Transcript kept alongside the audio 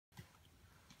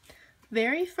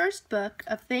very first book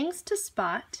of things to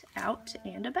spot out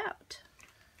and about.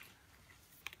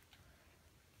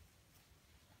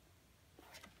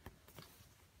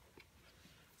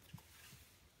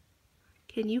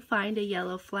 Can you find a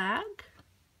yellow flag?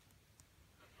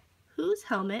 Whose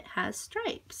helmet has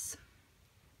stripes?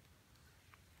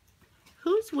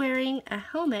 Who's wearing a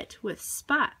helmet with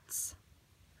spots?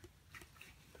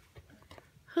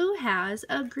 Who has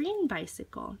a green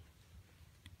bicycle?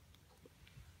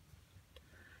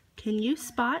 Can you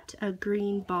spot a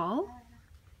green ball?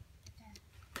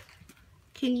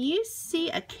 Can you see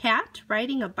a cat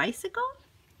riding a bicycle?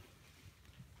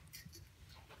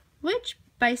 Which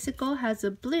bicycle has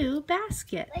a blue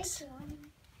basket?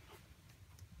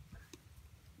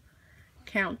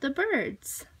 Count the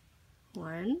birds.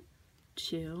 1,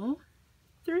 2,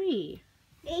 3.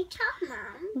 Great job,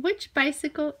 Mom. Which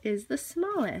bicycle is the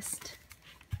smallest?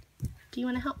 Do you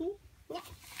want to help me? Yeah.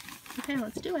 Okay,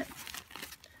 let's do it.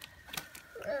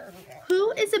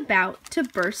 Who is about to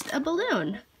burst a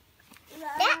balloon?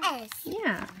 That is.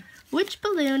 Yeah. Which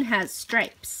balloon has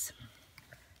stripes?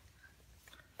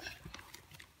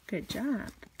 Good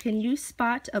job. Can you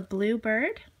spot a blue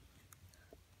bird?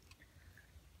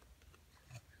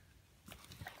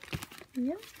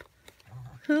 Yep.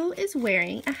 Who is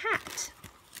wearing a hat?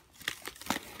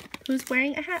 Who's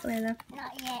wearing a hat, Layla?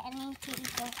 Not yet. I need to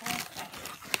go first.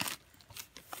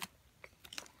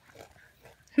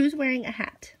 Who's wearing a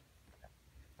hat?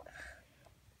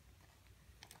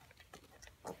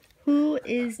 Who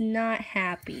is not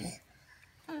happy?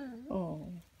 Oh.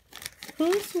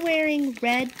 Who's wearing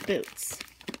red boots?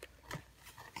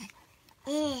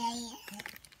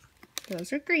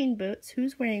 Those are green boots.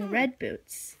 Who's wearing red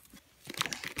boots?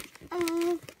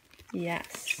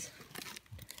 Yes.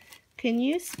 Can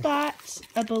you spot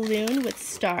a balloon with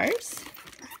stars?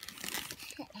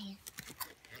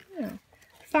 Yeah.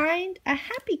 Find a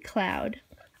happy cloud.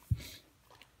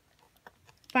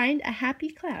 Find a happy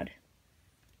cloud.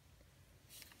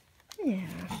 Yeah.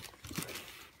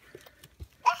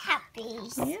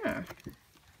 Yeah.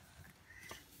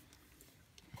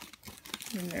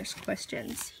 And there's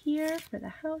questions here for the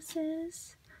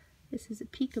houses. This is a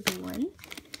peekaboo one.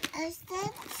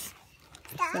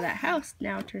 So that house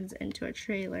now turns into a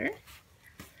trailer.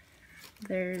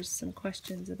 There's some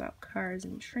questions about cars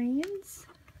and trains.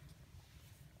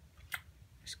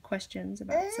 There's questions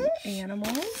about some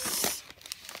animals.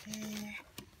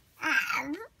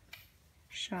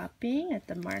 Shopping at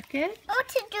the market. I want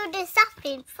to do the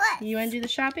shopping first. You want to do the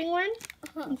shopping one?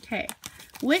 Okay.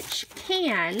 Which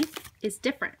can is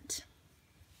different?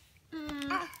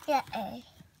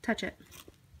 Touch it.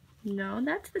 No,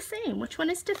 that's the same. Which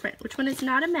one is different? Which one is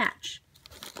not a match?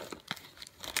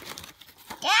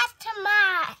 That's a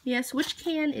match. Yes, which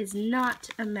can is not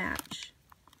a match?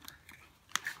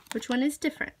 Which one is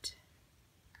different?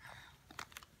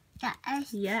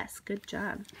 Yes, good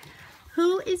job.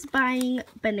 Who is buying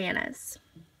bananas?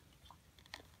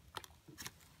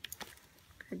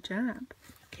 Good job.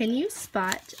 Can you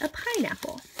spot a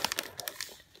pineapple?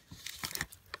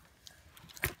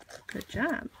 Good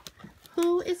job.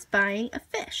 Who is buying a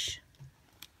fish?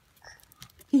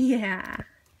 Yeah.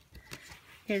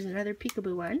 Here's another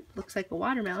peekaboo one. Looks like a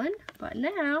watermelon, but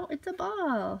now it's a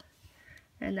ball.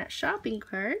 And that shopping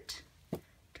cart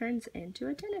turns into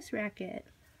a tennis racket.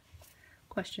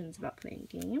 Questions about playing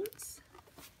games.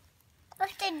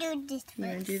 Let's do this first. You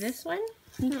want to do this one?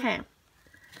 Okay.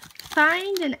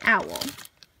 Find an owl.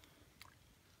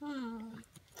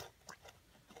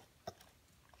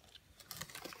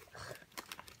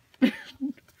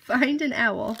 Find an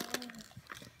owl.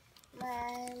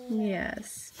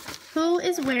 Yes. Who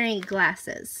is wearing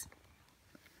glasses?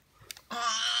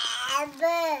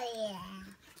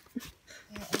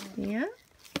 Yeah.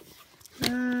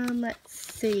 Let's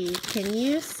see. Can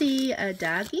you see a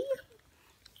doggy?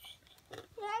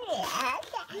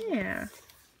 Yeah.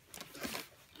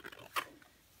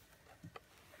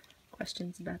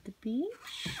 Questions about the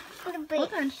beach?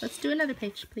 Hold on. Let's do another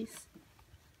page, please.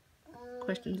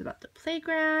 Questions about the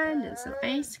playground and some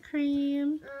ice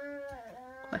cream.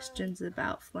 Questions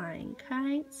about flying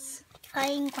kites.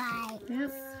 Flying kites.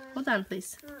 Yep. Hold on,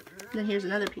 please. And then here's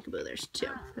another peekaboo. There's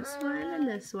two. This one and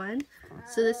this one.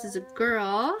 So this is a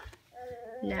girl.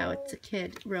 Now it's a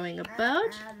kid rowing a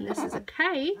boat. And this is a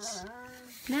kite.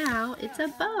 Now it's a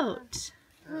boat.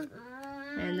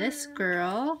 And this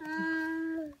girl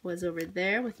was over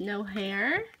there with no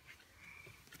hair.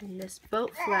 And this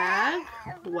boat flag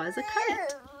was a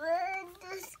kite.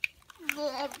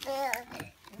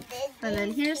 And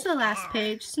then here's the last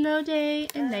page, snow day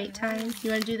and nighttime.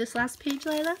 You want to do this last page,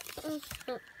 Layla?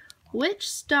 Which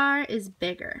star is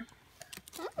bigger?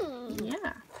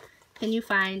 Yeah. Can you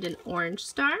find an orange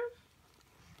star?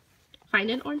 Find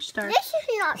an orange star. This is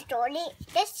not dirty.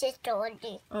 This is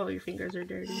dirty. Oh, your fingers are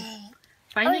dirty.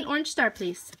 Find an orange star,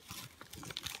 please.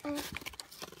 Okay.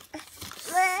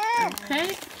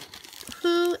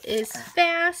 Who is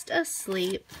fast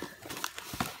asleep?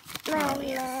 Oh,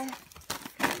 yes.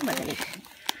 Come on, honey.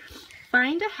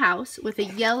 Find a house with a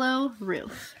yellow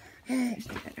roof.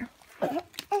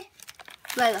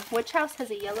 Lila, which house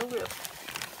has a yellow roof?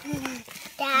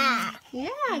 Dad. Yeah,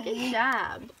 good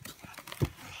job.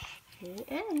 The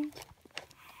end.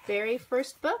 Very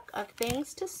first book of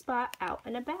Things to Spot Out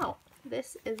and About.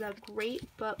 This is a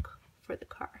great book for the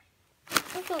car.